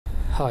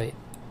Hi,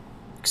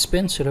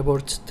 expense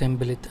report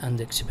template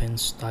and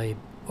expense type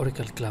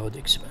Oracle Cloud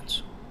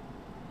Expense.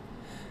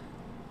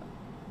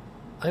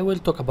 I will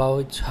talk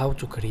about how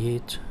to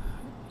create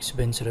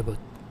expense report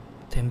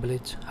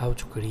template, how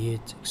to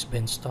create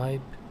expense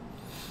type,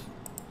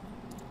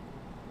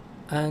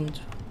 and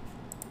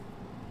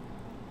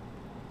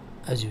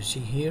as you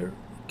see here,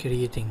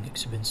 creating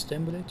expense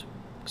template,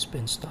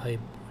 expense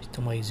type,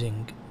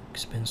 itemizing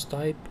expense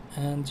type,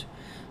 and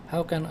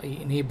how can I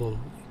enable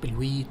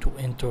employee to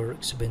enter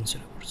expense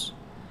reports.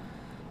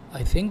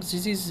 I think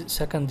this is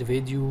second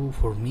video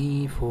for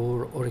me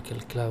for Oracle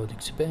Cloud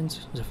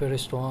Expense. The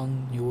first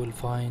one you will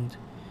find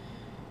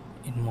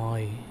in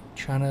my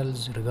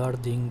channels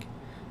regarding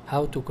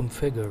how to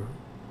configure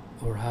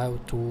or how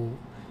to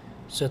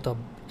set up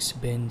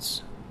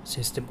expense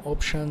system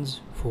options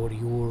for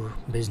your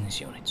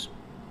business units.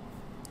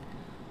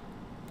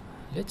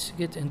 Let's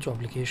get into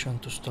application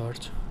to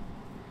start.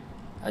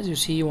 As you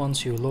see,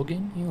 once you log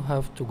in, you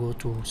have to go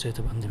to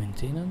setup and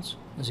maintenance,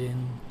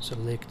 then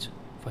select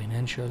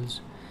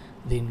financials,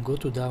 then go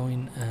to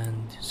down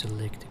and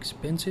select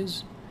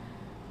expenses.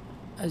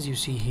 As you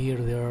see here,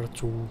 there are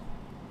two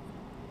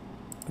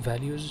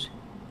values,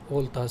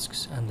 all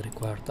tasks and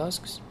required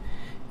tasks.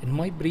 In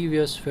my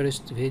previous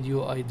first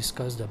video, I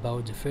discussed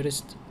about the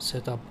first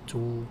step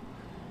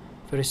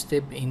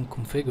in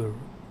configure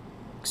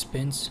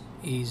expense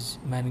is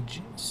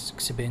manage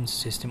expense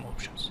system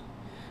options.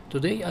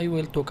 Today I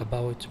will talk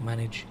about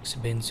manage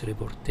expense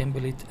report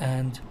template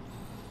and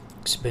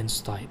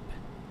expense type.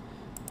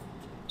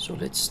 So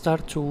let's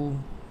start to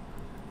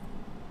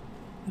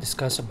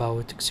discuss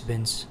about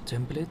expense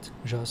template.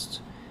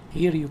 Just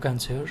here you can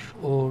search,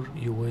 or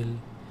you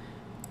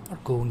are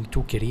going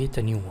to create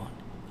a new one.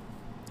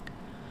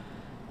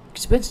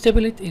 Expense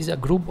template is a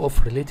group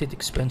of related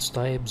expense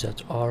types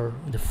that are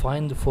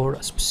defined for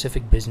a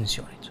specific business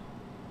unit.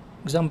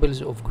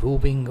 Examples of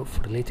grouping of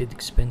related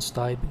expense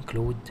type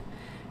include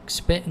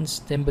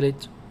expense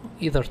template,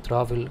 either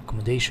travel,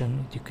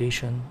 accommodation,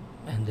 education,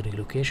 and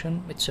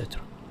relocation,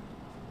 etc.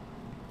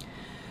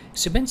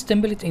 Expense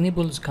template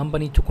enables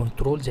company to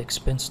control the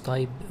expense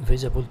type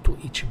visible to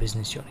each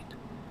business unit.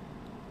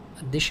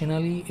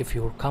 Additionally, if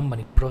your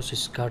company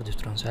processes card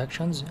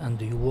transactions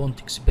and you want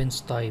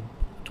expense type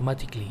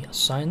automatically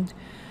assigned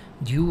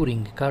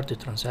during card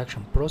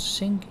transaction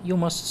processing, you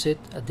must set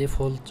a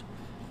default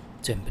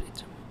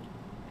template.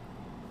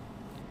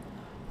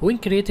 When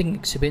creating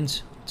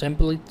expense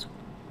template,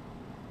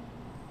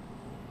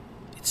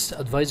 it's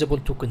advisable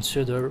to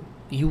consider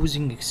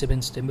using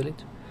expense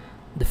template,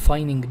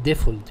 defining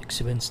default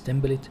expense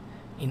template,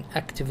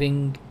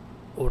 inactivating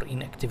or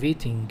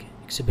inactivating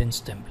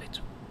expense template.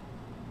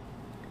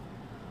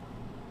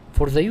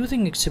 For the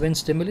using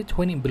expense template,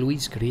 when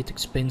employees create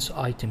expense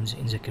items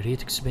in the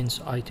create expense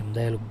item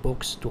dialog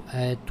box to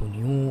add to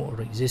new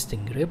or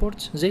existing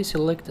reports, they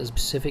select a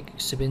specific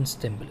expense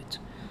template.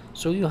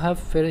 So you have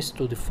first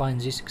to define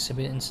this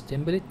expense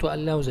template to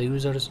allow the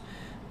users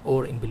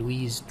or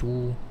employees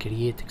to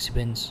create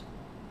expense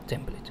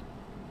template.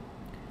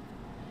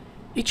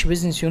 Each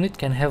business unit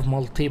can have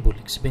multiple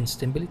expense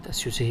templates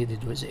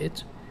associated with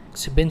it.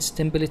 Expense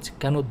templates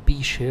cannot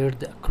be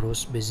shared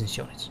across business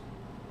units.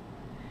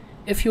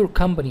 If your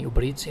company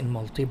operates in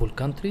multiple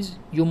countries,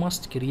 you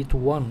must create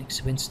one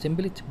expense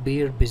template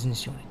per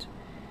business unit.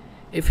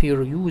 If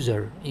your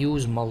user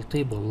use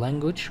multiple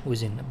languages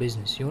within a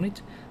business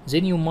unit,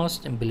 then you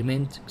must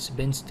implement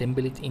expense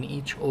template in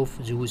each of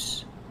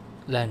those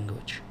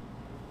languages.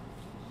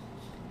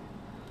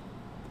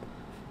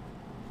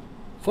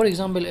 For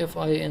example, if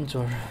I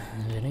enter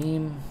the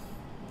name,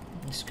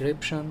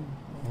 description,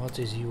 what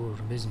is your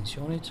business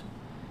unit,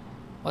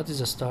 what is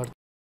the start,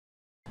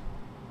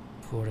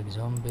 for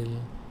example,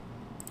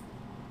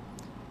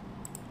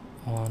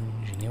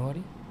 on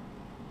January,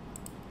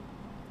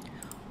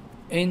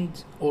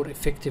 end or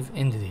effective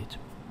end date.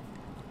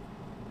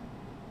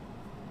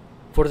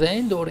 For the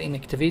end or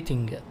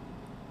inactivating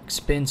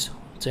expense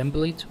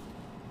template,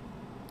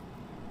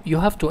 you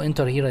have to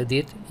enter here a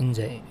date in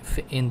the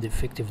end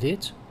effective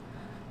date.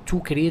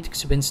 To create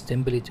expense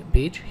template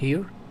page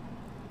here,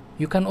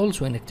 you can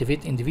also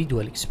inactivate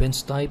individual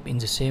expense type in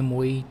the same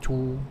way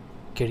to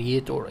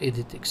create or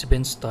edit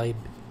expense type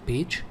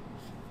page.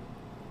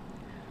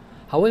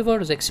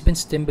 However, the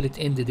expense template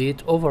end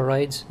date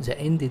overrides the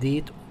end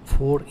date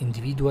for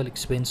individual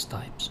expense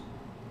types.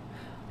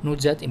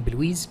 Note that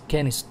employees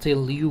can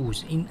still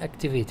use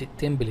inactivated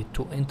template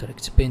to enter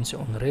expense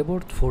on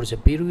report for the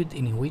period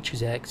in which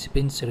the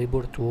expense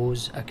report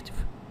was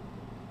active.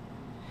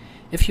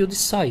 If you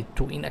decide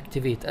to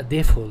inactivate a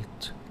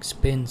default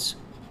expense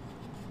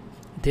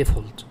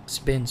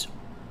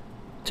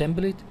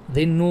template,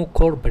 then no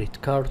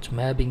corporate card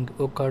mapping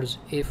occurs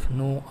if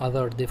no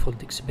other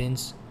default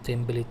expense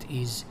template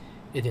is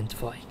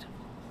identified.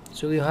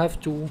 So you have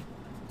to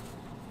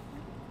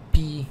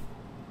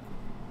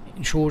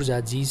ensure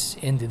that this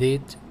end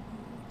date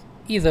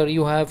either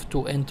you have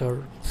to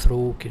enter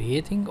through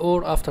creating,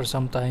 or after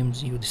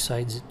sometimes you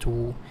decide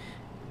to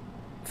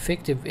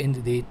effective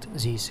end date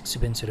this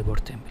expense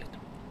report template.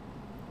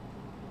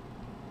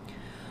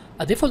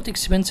 A default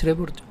expense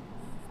report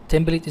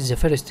template is the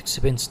first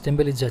expense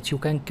template that you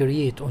can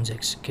create on the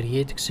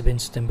create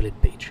expense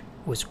template page.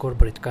 With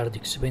corporate card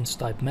expense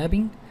type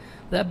mapping,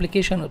 the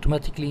application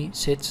automatically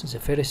sets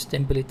the first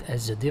template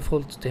as the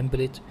default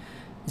template.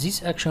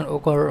 This action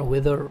occurs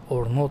whether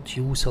or not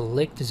you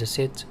select the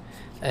set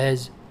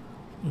as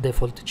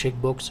default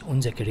checkbox on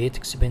the create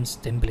expense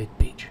template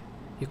page.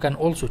 You can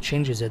also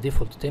change the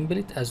default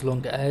template as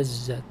long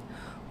as that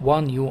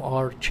one you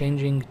are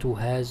changing to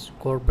has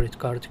corporate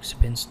card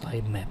expense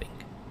type mapping.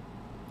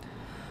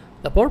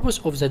 The purpose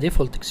of the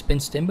default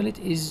expense template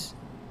is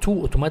to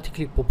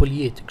automatically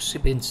populate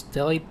expense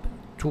type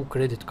to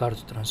credit card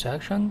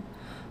transaction.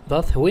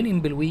 Thus, when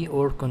employee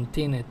or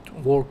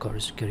contingent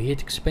workers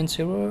create expense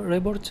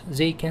report,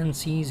 they can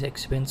see the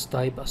expense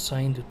type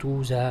assigned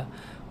to the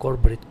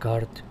corporate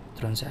card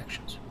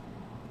transactions.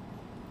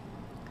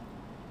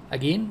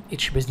 Again,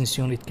 each business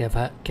unit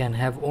can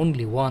have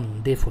only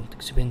one default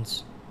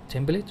expense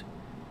template.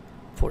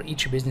 For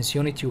each business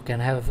unit, you can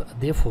have a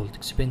default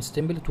expense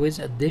template with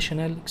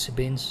additional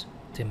expense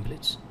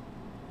templates.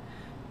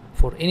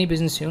 For any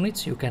business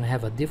units, you can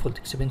have a default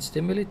expense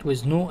template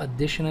with no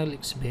additional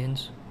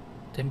expense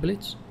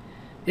templates.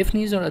 If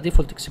neither a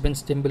default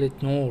expense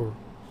template nor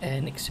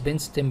an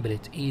expense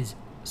template is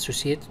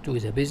associated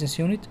with a business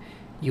unit,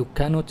 you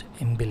cannot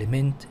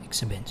implement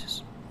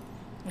expenses.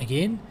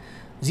 Again,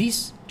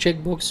 this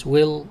checkbox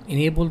will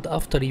enabled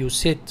after you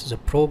set the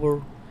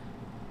proper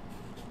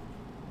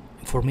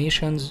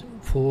informations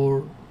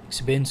for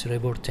expense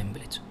report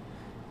template.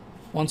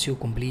 Once you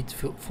complete,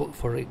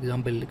 for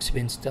example,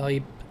 expense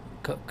type,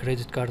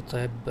 credit card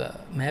type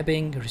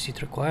mapping,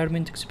 receipt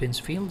requirement, expense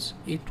fields,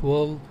 it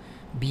will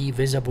be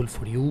visible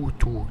for you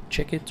to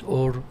check it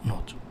or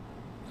not.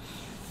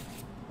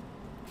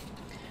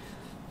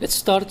 Let's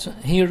start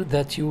here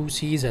that you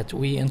see that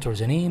we enter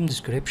the name,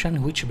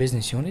 description, which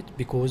business unit,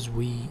 because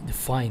we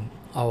define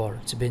our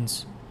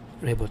expense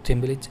report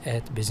template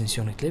at business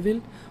unit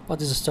level,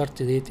 what is the start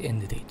date,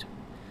 end date.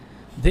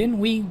 Then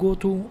we go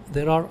to,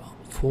 there are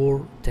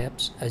 4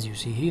 tabs as you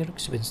see here: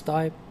 expense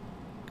type,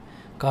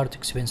 card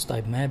expense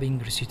type mapping,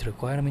 receipt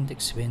requirement,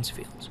 expense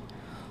fields.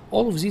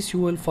 All of this you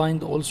will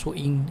find also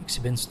in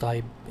expense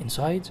type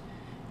inside.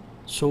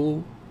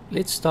 So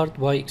let's start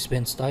by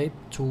expense type.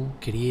 To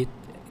create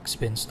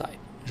expense type,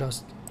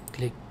 just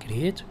click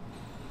create.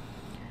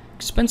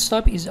 Expense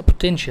type is a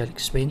potential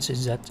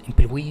expenses that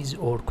employees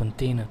or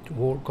contingent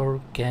worker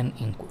can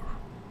incur.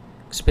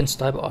 Expense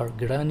type are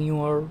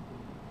granular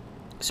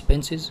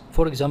expenses.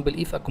 For example,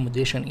 if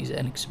accommodation is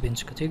an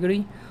expense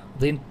category,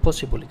 then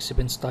possible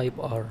expense type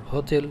are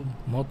hotel,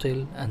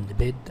 motel, and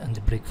bed and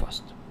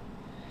breakfast.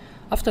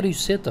 After you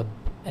set up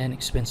an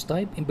expense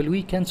type,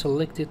 employee can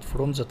select it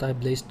from the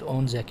type list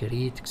on the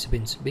create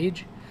expense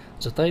page.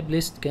 The type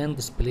list can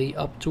display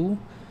up to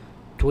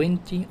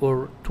 20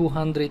 or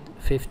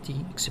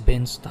 250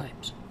 expense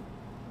types.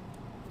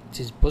 It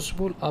is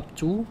possible up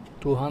to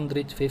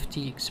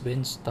 250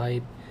 expense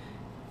type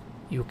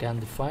you can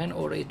define,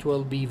 or it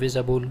will be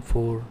visible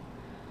for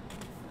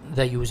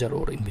the user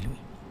or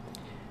employee.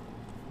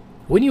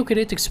 When you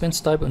create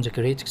expense type on the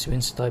create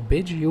expense type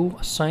page, you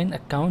assign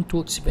account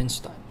to expense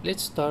type.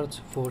 Let's start,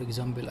 for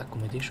example,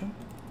 accommodation.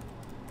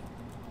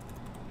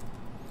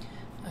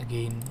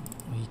 Again,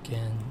 we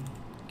can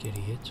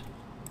create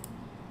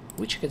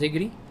which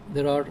category.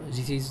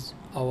 This is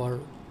our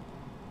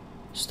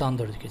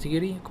standard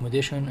category: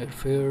 accommodation,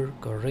 airfare,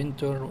 car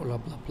rental, blah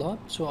blah blah.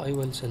 So I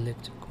will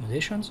select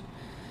accommodations.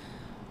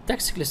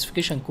 Tax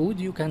classification code,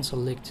 you can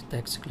select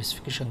tax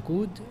classification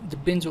code,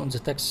 depends on the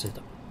tax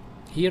setup.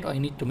 Here I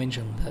need to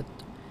mention that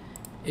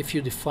if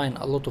you define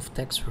a lot of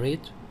tax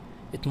rate,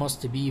 it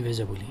must be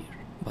visible here.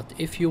 But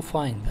if you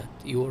find that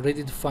you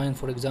already define,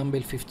 for example,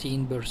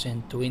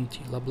 15%, 20,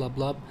 blah blah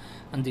blah,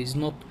 and is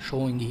not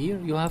showing here,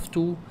 you have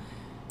to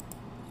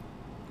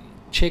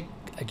check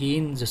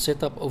again the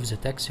setup of the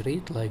tax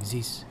rate, like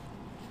this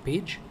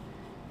page.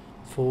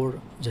 For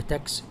the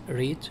tax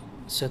rate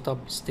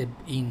setup step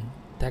in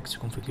tax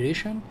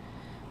configuration,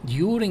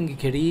 during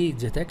create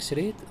the tax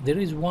rate, there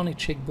is one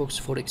checkbox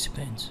for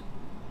expense.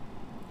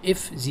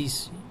 If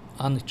this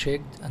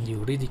unchecked and you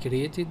already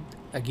created,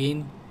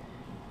 again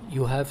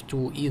you have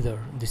to either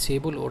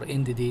disable or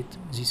end date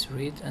this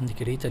rate and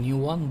create a new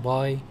one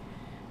by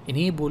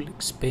enable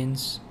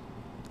expense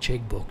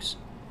checkbox.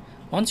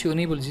 Once you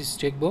enable this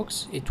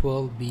checkbox, it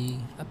will be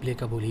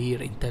applicable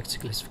here in tax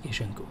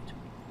classification code.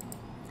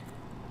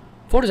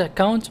 For the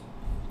account,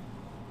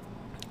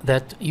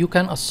 that you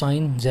can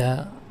assign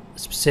the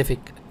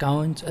specific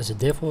account as a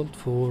default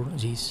for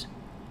this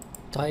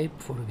type.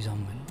 For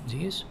example,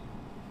 this,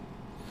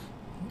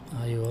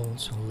 I will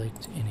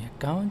select any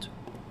account.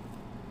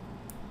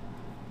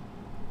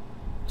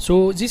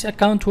 So this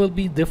account will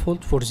be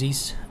default for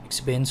this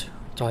expense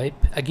type.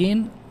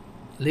 Again,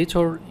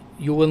 later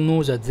you will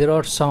know that there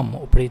are some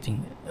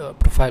operating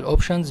profile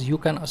options you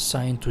can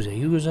assign to the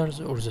users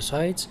or the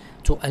sites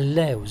to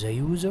allow the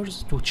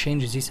users to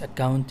change this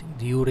account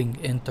during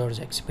enter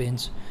the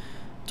expense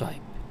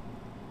type.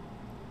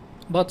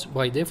 But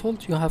by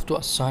default you have to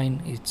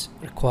assign, it's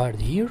required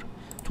here.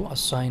 to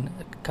assign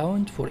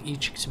account for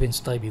each expense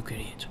type you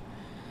create.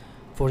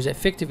 For the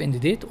effective end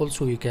date,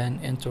 also you can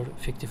enter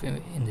effective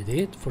end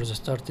date. For the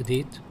start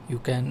date, you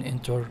can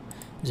enter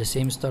the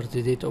same start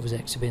date of the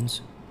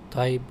expense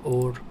type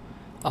or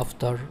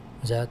after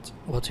that,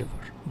 whatever,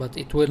 but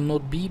it will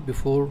not be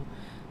before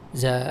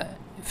the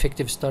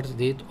effective start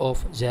date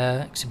of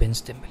the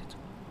expense template.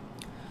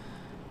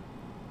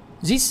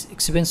 This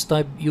expense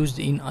type used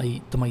in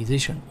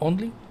itemization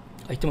only.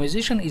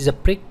 Itemization is a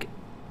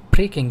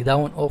breaking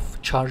down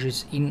of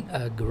charges in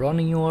a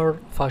granular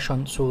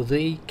fashion so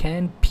they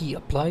can be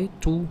applied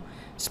to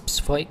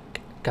specific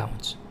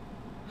accounts.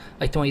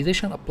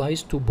 Itemization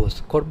applies to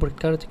both corporate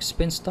card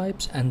expense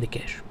types and the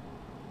cash.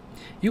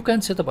 You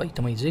can set up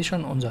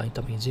itemization on the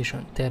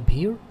itemization tab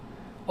here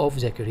of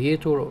the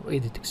creator or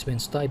edit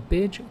expense type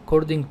page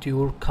according to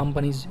your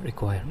company's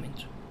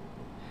requirement.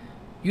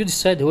 You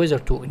decide whether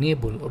to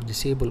enable or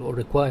disable or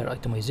require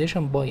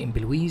itemization by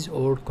employees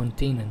or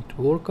contingent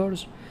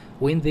workers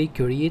when they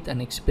create an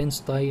expense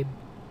type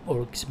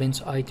or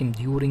expense item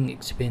during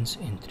expense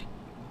entry.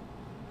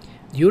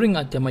 During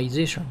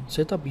itemization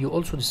setup, you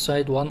also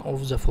decide one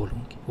of the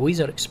following: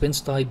 whether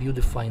expense type you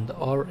defined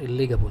are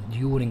eligible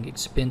during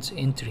expense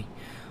entry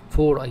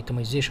for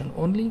itemization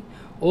only,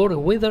 or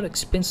whether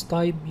expense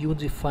type you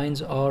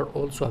defined are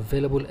also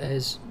available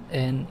as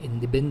an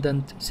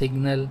independent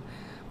signal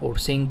or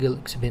single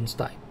expense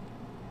type.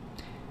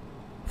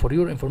 For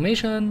your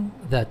information,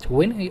 that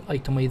when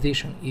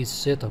itemization is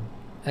set up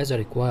as a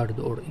required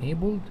or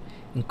enabled,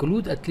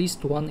 include at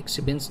least one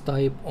expense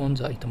type on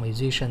the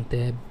itemization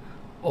tab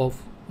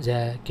of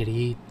the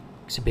create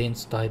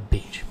expense type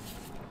page.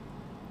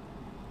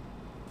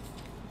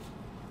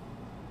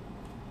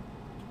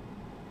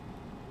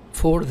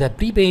 For the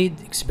prepaid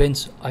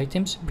expense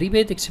items,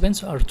 prepaid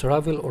expenses are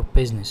travel or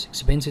business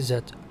expenses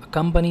that a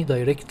company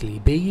directly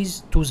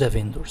pays to the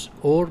vendors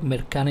or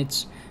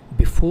merchants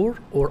before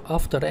or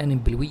after an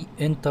employee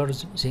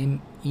enters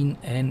them in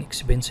an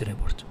expense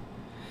report.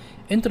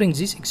 Entering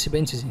these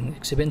expenses in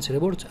expense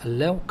reports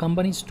allow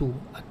companies to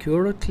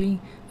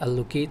accurately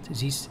allocate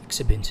these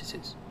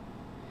expenses.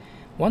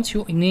 Once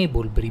you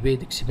enable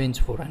prepaid expense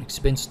for an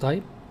expense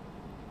type,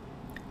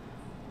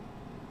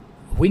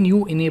 when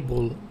you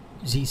enable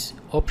these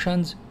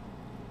options,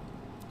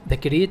 the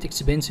create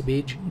expense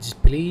page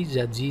displays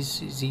that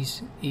this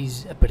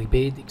is a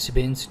prepaid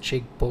expense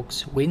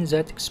checkbox when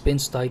that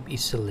expense type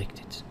is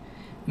selected.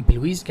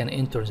 Employees can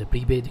enter the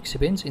prepaid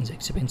expense in the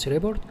expense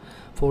report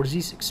for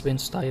this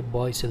expense type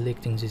by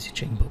selecting this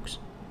checkbox.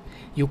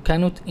 You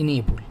cannot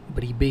enable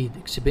prepaid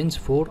expense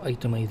for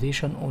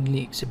itemization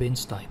only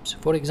expense types.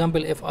 For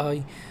example, if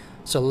I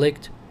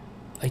select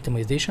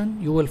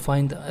itemization, you will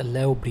find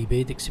allow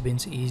prepaid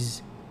expense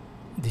is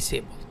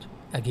disabled.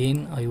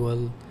 Again, I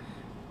will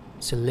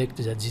select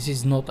that this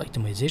is not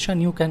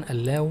itemization. You can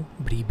allow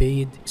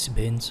prepaid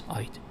expense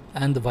item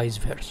and vice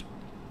versa.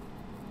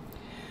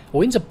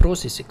 When the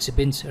process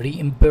expense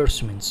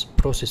reimbursements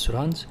process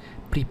runs,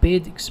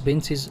 prepaid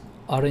expenses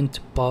aren't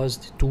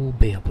passed to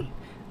payable,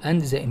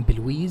 and the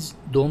employees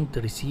don't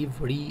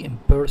receive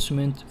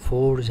reimbursement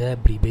for the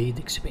prepaid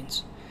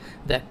expense.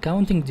 The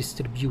accounting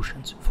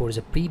distributions for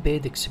the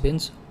prepaid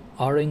expense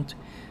aren't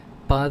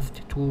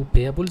passed to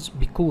payables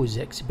because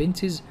the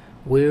expenses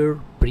were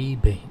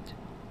prepaid.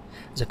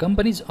 The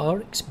companies are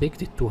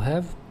expected to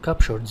have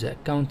captured the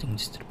accounting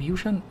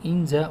distribution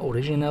in the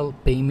original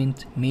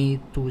payment made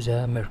to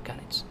the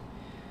merchants.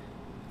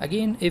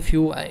 Again, if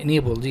you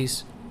enable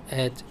this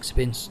at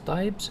expense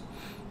types,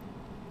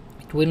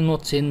 it will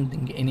not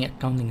send any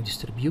accounting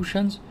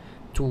distributions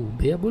to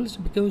payables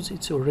because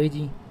it's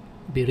already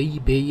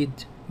prepaid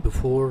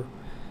before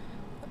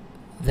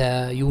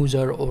the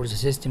user or the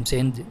system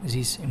send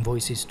these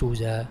invoices to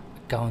the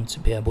accounts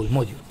payable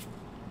module.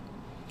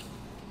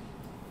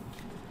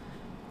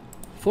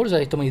 For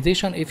the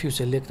itemization, if you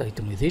select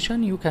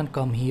itemization, you can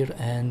come here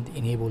and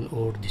enable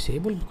or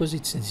disable. Because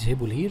it's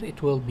disabled here,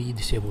 it will be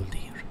disabled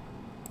here.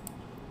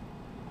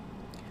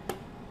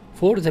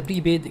 For the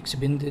prepaid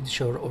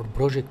expenditure or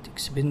project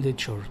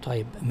expenditure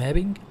type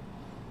mapping,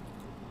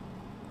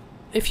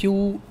 if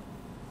you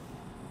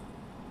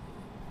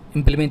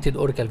implemented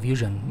Oracle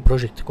Fusion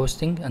project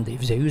costing and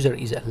if the user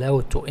is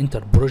allowed to enter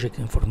project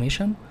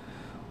information,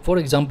 for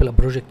example, a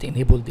project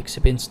enabled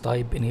expense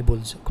type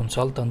enables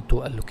consultant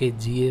to allocate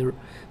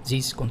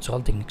these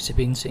consulting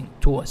expense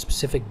to a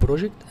specific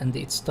project and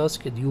its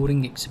task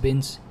during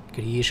expense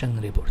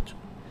creation report.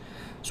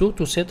 So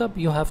to set up,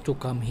 you have to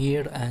come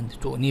here and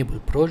to enable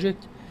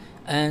project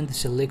and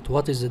select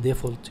what is the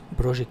default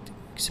project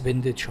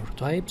expenditure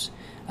types,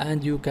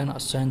 and you can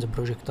assign the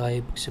project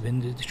type,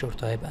 expenditure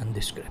type and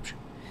description.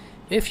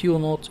 If you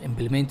not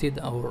implemented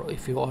or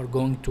if you are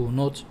going to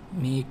not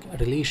make a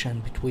relation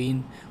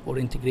between or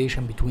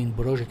integration between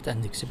project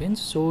and expense,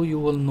 so you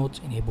will not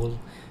enable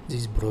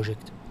this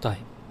project type.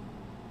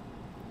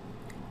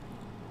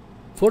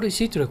 For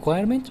receipt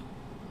requirement,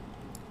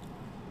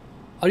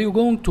 are you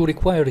going to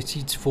require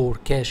receipts for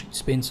cash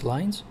expense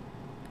lines?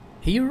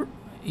 Here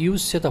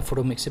use setup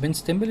from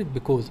expense template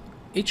because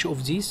each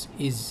of these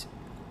is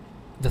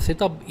the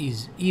setup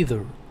is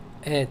either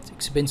at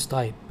expense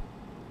type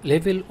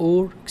level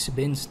or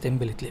expense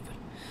template level.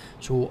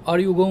 So are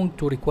you going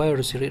to require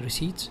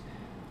receipts?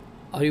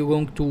 Are you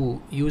going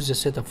to use the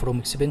setup from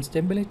expense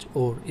template,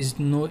 or is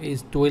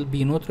it will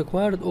be not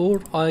required,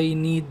 or I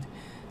need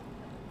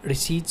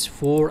receipts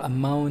for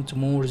amount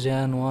more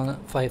than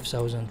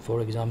 5,000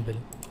 for example?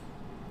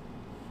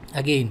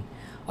 Again,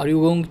 are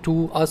you going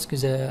to ask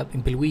the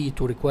employee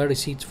to require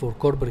receipts for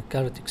corporate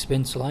card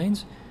expense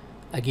lines?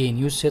 Again,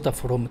 use setup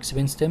from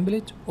expense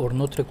template or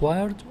not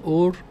required,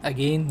 or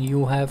again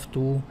you have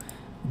to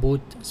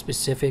put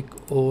specific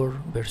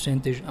or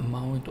percentage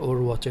amount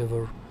or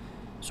whatever.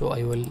 So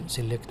I will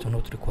select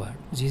not required.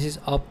 This is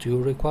up to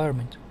your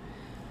requirement.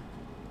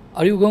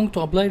 Are you going to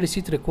apply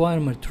receipt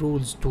requirement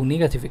rules to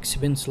negative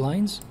expense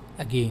lines?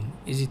 Again,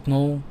 is it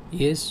no,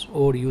 yes,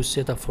 or use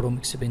setup from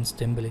expense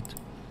template?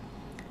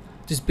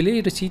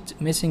 Display receipt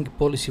missing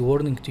policy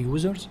warning to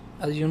users.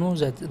 As you know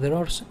that there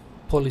are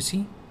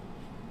policy,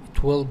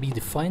 it will be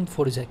defined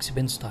for the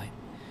expense type.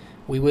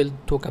 We will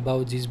talk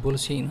about this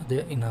policy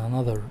in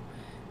another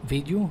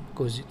video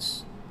because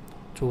it's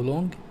too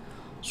long.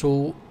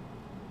 So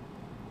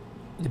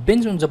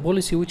depends on the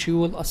policy which you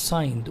will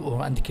assign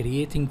or and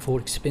creating for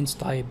expense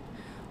type.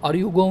 Are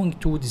you going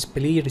to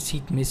display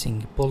receipt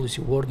missing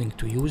policy warning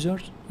to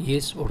users?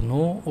 Yes or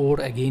no, or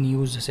again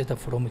use the setup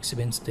from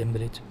expense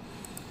template?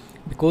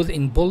 Because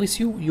in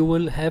policy you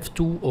will have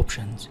two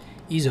options,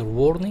 either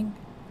warning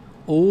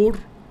or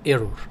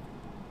error.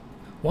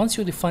 Once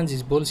you define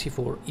this policy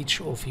for each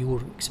of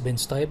your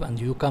expense type and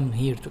you come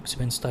here to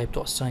expense type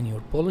to assign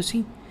your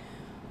policy,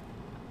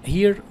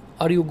 here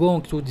are you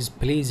going to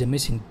display the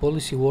missing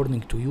policy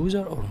warning to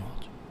user or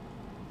not?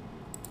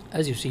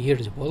 As you see here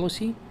the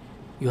policy,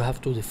 you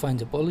have to define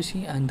the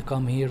policy and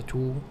come here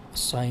to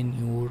assign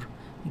your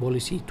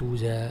policy to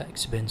the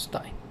expense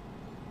type.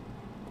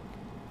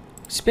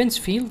 Expense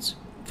fields.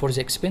 For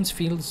the expense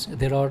fields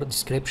there are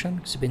description,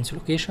 expense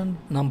location,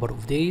 number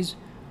of days,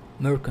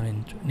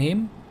 merchant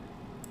name.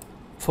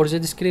 For the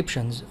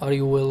descriptions, are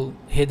you will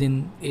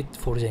hidden it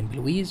for the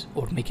employees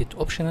or make it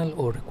optional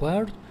or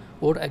required,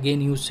 or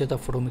again use setup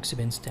from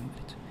expense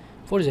template?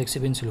 For the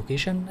expense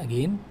location,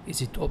 again,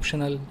 is it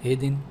optional,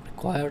 hidden,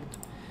 required?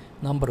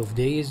 Number of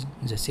days,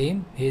 the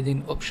same,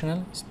 hidden,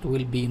 optional, it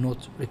will be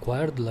not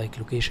required like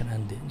location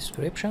and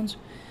descriptions.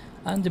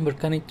 And the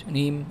merchant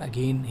name,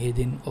 again,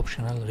 hidden,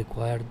 optional,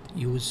 required,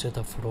 use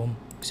setup from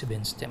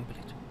expense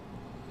template.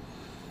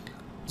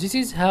 This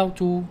is how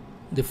to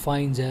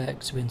define the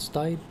expense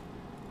type.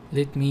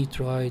 Let me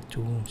try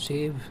to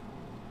save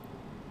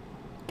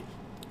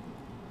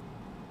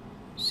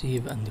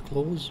and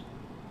close.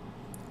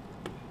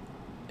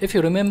 If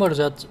you remember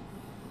that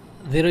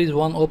there is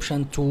one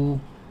option to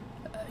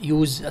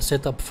use a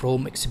setup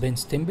from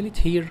expense template,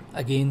 here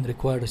again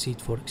require receipt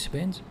for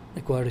expense,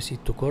 require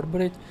receipt to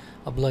corporate,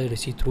 apply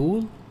receipt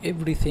rule.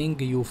 Everything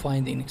you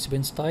find in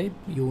expense type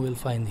you will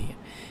find here.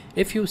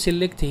 If you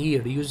select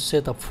here use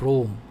setup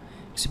from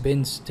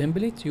expense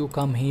template, you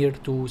come here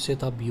to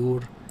set up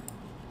your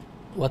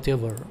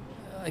whatever,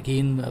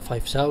 again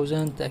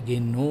 5,000,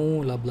 again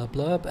no, blah blah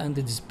blah, and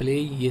display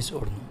yes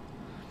or no.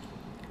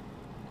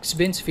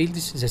 Expense field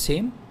is the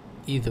same,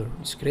 either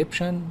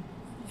description,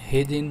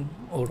 hidden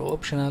or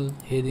optional,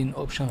 hidden,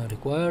 optional,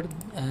 required,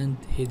 and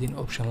hidden,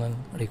 optional,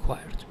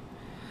 required.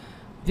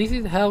 This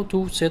is how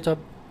to set up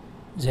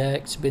the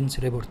expense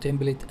report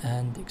template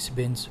and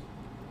expense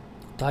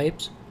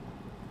types.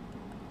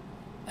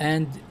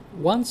 And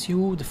once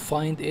you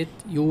defined it,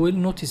 you will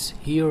notice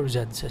here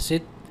that the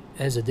set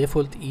as a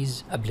default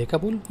is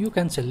applicable. You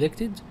can select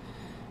it.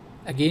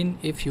 Again,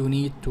 if you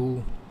need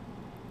to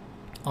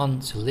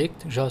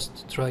unselect,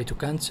 just try to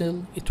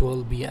cancel. It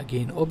will be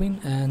again open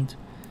and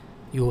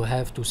you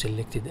have to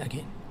select it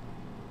again.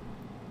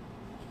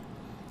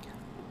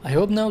 I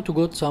hope now to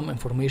got some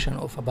information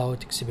of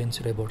about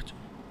expense report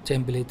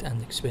template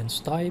and expense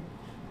type.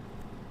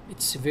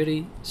 It's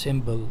very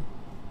simple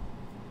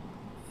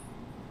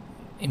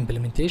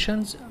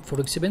implementations. For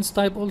expense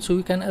type also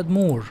you can add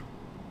more.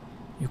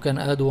 You can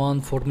add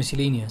one for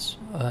miscellaneous,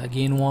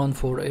 again one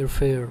for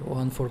airfare,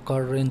 one for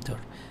car renter,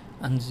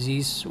 and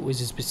this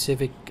with a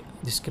specific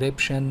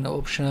description,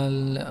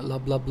 optional, blah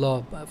blah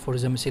blah. For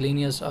the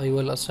miscellaneous I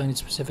will assign a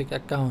specific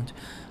account.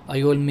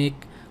 I will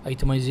make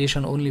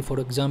itemization only, for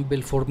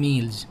example, for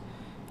meals.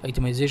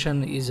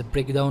 Itemization is a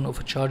breakdown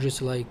of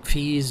charges like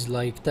fees,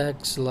 like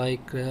tax,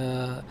 like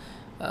blah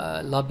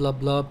blah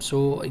blah.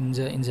 So in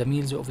the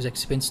meals of the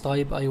expense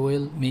type I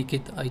will make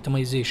it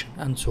itemization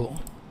and so on.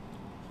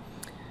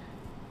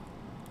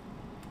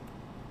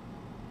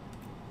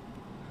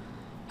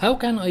 How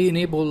can I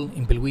enable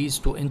employees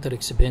to enter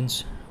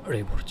expense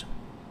report?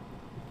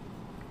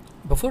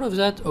 Before of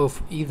that,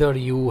 either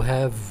you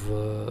have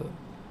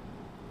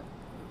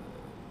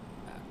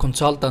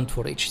consultant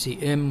for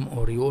HCM,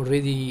 or you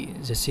already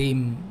the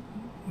same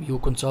you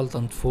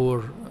consultant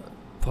for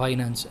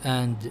finance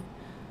and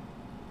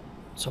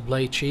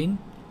supply chain,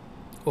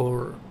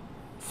 or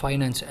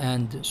finance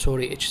and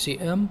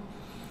HCM.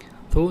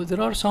 So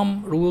there are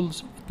some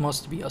rules it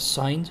must be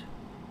assigned.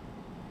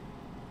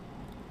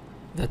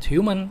 that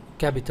human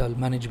capital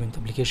management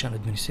application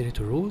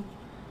administrator role,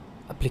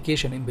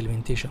 application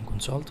implementation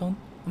consultant,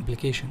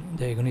 application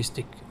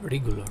diagnostic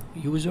regular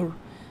user,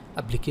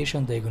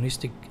 application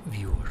diagnostic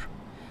viewer.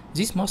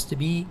 This must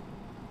be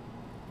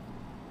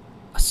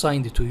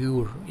assigned to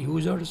your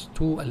users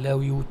to allow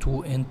you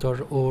to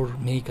enter or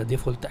make a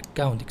default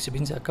account,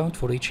 expense account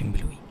for each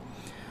employee.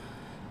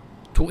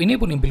 To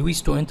enable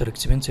employees to enter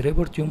expense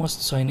report, you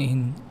must sign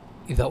in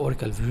the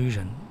Oracle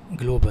version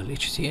Global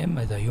HCM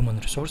as a human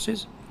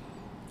resources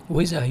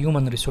with a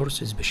human resource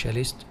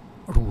specialist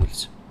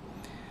rules.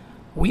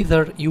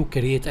 Whether you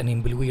create an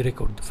employee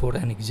record for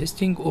an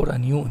existing or a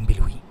new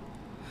employee,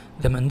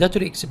 the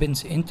mandatory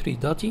expense entry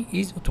data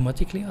is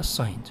automatically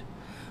assigned.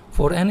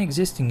 For an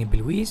existing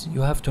employees,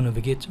 you have to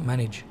navigate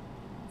Manage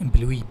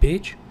Employee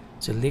page,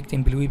 select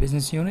Employee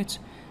Business Units,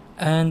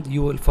 and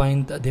you will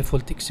find a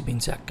default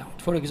expense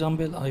account. For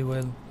example, I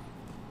will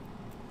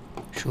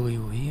show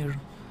you here.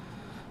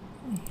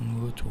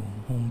 Go to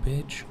Home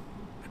page,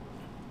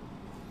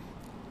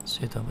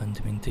 Setup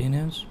and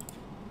Maintenance,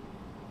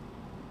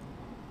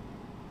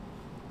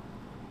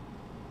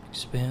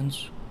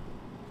 Expense.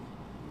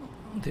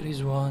 There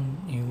is one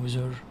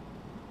user.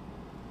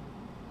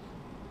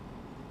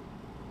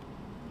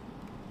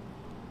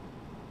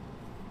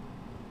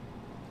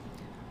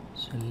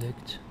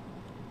 Select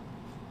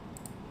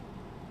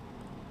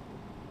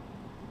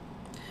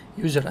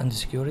user and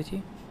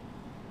security.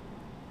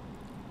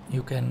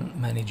 You can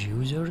manage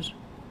users.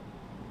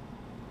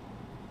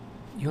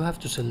 You have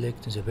to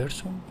select the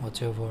person,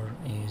 whatever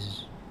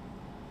is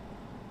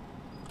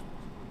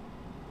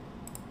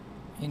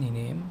any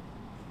name.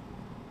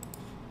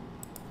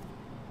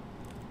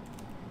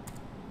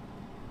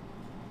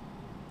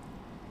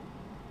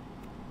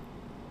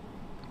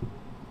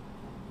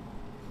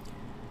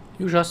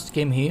 You just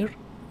came here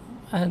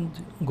and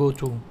go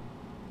to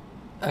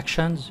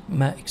Actions,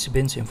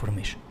 Expense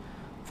Information.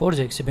 For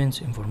the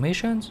expense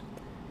informations,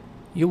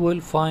 you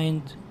will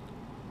find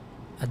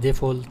a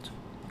default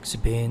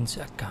expense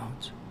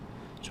account.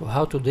 So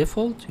how to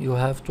default? You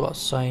have to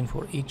assign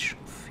for each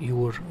of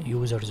your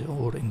users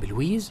or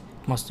employees,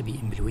 it must be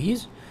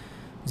employees,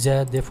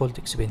 the default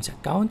expense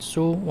account.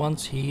 So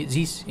once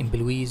these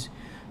employees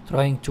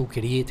trying to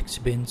create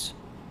expense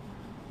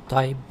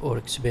type or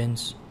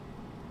expense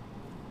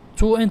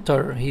to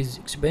enter his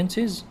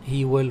expenses,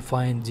 he will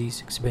find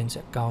this expense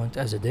account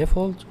as a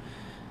default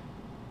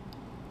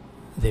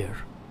there.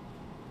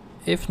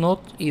 If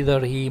not,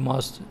 either he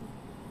must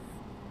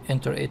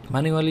enter it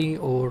manually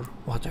or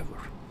whatever.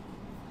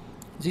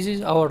 This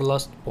is our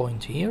last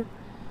point here,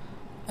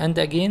 and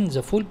again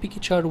the full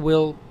picture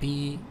will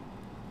be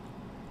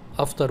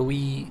after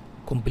we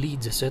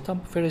complete the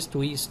setup. First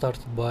we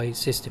started by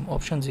system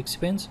options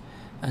expense,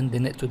 and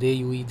then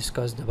today we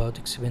discussed about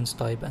expense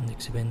type and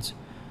expense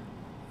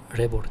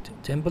report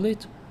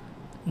template.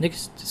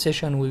 Next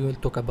session we will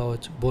talk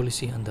about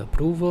policy and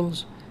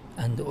approvals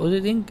and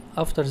auditing.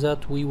 After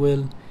that we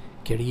will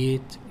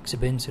create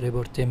expense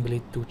report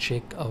template to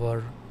check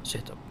our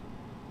setup.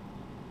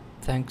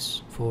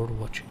 Thanks for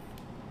watching.